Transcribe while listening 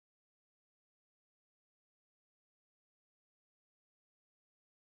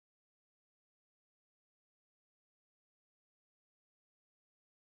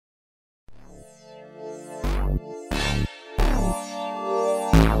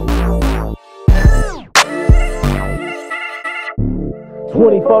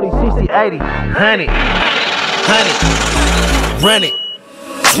20, 40, 60, 80, 100, 100, run it.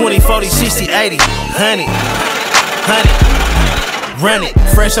 20, 40, 60, 80, 100, 100, run it.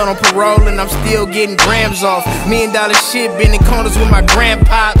 Fresh out on parole and I'm still getting grams off. $1 million shit, been in corners with my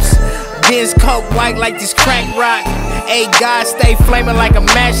grandpops. Ben's coke white like this crack rock. Hey, God, stay flaming like a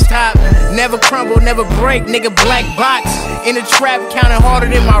match top. Never crumble, never break, nigga, black box. In the trap, counting harder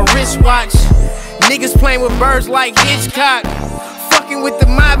than my wristwatch. Niggas playing with birds like Hitchcock. Fucking with the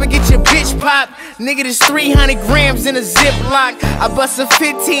mob and get your bitch popped. Nigga, this 300 grams in a Ziploc. I bust a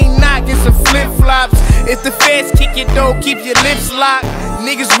 15 knock and some flip-flops. If the feds kick your door, keep your lips locked.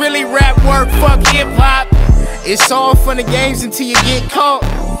 Niggas really rap work, fuck hip-hop. It's all fun and games until you get caught.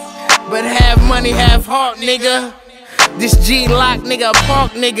 But have money, have heart, nigga. This G-Lock, nigga,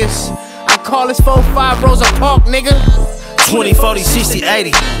 park niggas. I call this 4-5 Rosa Park, nigga. 20, 40, 60,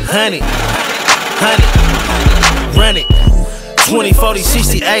 80, 100, 100, run it. 20, 40,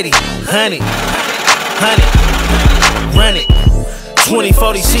 60, 80, 100, 100, run it. 20,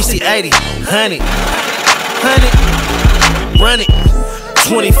 40, 60, 80, 100, 100, run it.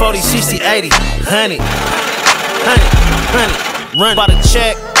 20, 40, 60, 80, 100, 100, run it. By the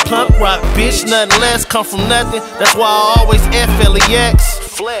check, punk rock, bitch, nothing less, come from nothing. That's why I always F-L-E-X.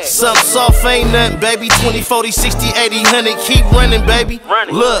 Something soft ain't nothing, baby. 20, 40, 60, 80, 100, keep running, baby.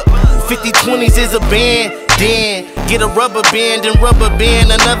 Look, 50-20s is a band. Then get a rubber band and rubber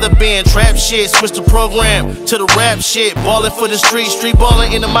band another band. Trap shit, switch the program to the rap shit. Ballin' for the street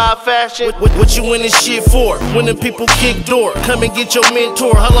ballin' in a mob fashion. What you in this shit for? When the people kick door, come and get your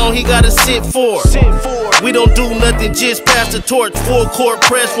mentor. How long he gotta sit for? We don't do nothing, just pass the torch. Full court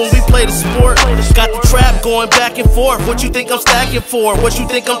press when we play the sport. Got the trap going back and forth. What you think I'm stacking for? What you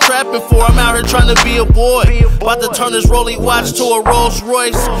think I'm trapping for? I'm out here trying to be a boy. About to turn this Rollie watch to a Rolls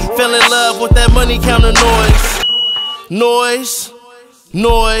Royce. Fell in love with that money counter noise. Noise,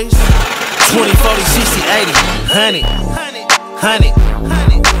 noise. 20, 40, 60, 80, 100, 100,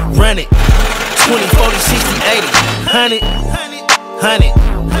 run it. 20, 40, 60, 80, 100,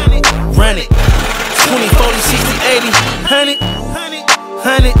 100, run it. 20, 40, 60, 80, 100,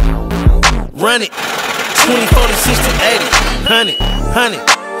 100, run it. 20, 40, 60, 80, 100, 100,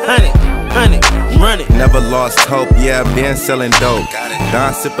 100, run it. Never lost hope, yeah, been selling dope.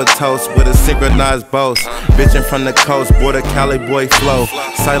 Don sip a toast with a synchronized boast. Bitchin' from the coast, border Cali boy flow.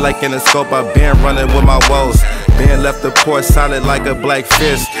 Sight like in the scope, I been running with my woes. Been left the port solid like a black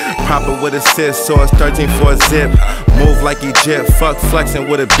fist. Proper with assist, so it's 13 for a zip. Move like Egypt, fuck flexing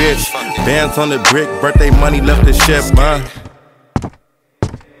with a bitch. Bands on the brick, birthday money left the ship,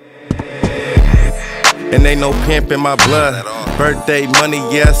 And ain't no pimp in my blood. Birthday money,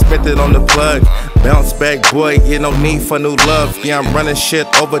 yeah, I spent it on the plug. Bounce back, boy, yeah, no need for new love. Yeah, I'm running shit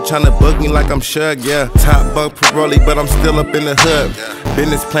over, tryna book me like I'm Shug, yeah. Top bug parolee, but I'm still up in the hood.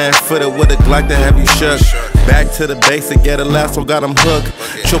 Business plan footed with a Glock to have you shook. Back to the basic, yeah, the last one got him hooked.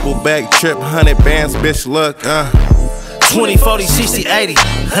 Triple back trip, 100 bands, bitch, look, 20, 40, 60, 80,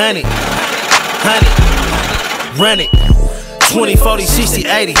 100, 100, run it. 20, 40, 60,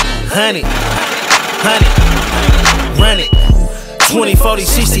 80, 100, 100, run it. 20, 40,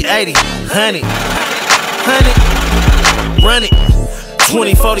 60, 80, 100, 100, run it.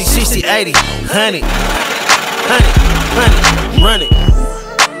 20, 40, 60, 80, 100, 100, run it.